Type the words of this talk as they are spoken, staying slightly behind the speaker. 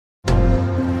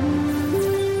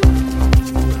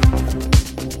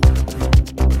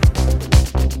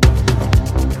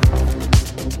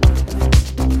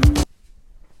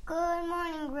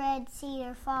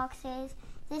Foxes.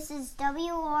 This is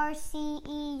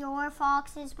WRCE, your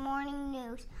Foxes Morning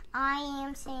News. I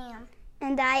am Sam.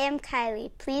 And I am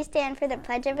Kylie. Please stand for the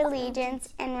Pledge of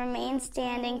Allegiance and remain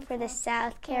standing for the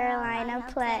South Carolina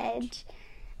Pledge.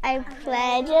 I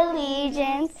pledge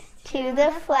allegiance to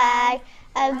the flag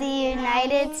of the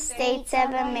United States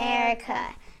of America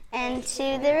and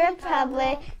to the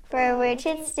republic for which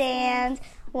it stands,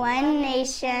 one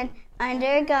nation,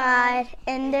 under God,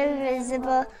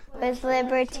 indivisible, with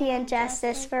liberty and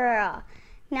justice for all.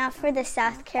 Now for the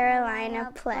South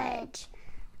Carolina Pledge.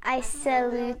 I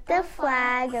salute the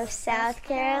flag of South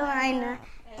Carolina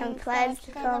and pledge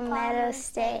the Palmetto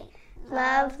State,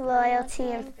 love,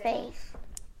 loyalty, and faith.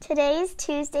 Today is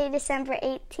Tuesday, December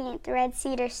 18th, Red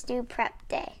Cedar Stew Prep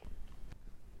Day.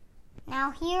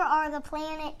 Now here are the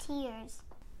Planeteers.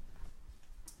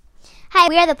 Hi,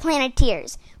 we are the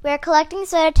Planeteers. We are collecting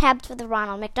soda tabs for the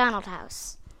Ronald McDonald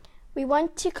House. We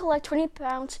want to collect 20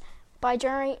 pounds by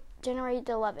January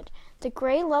 11th. The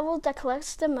grade level that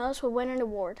collects the most will win an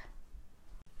award.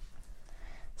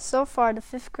 So far, the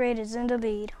 5th grade is in the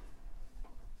lead.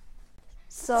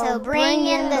 So bring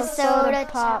in the soda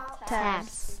pop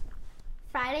tabs.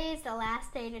 Friday is the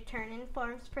last day to turn in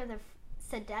forms for the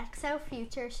Sodexo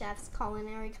Future Chef's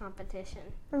culinary competition.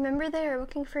 Remember, they are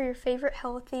looking for your favorite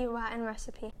healthy Latin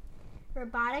recipe.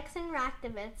 Robotics and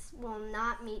Ractivists will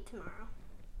not meet tomorrow.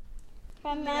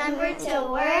 Remember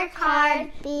to work hard,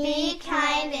 be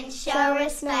kind, and show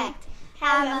respect.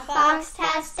 Have a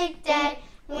foxtastic day.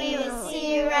 We will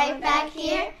see you right back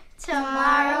here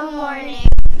tomorrow morning.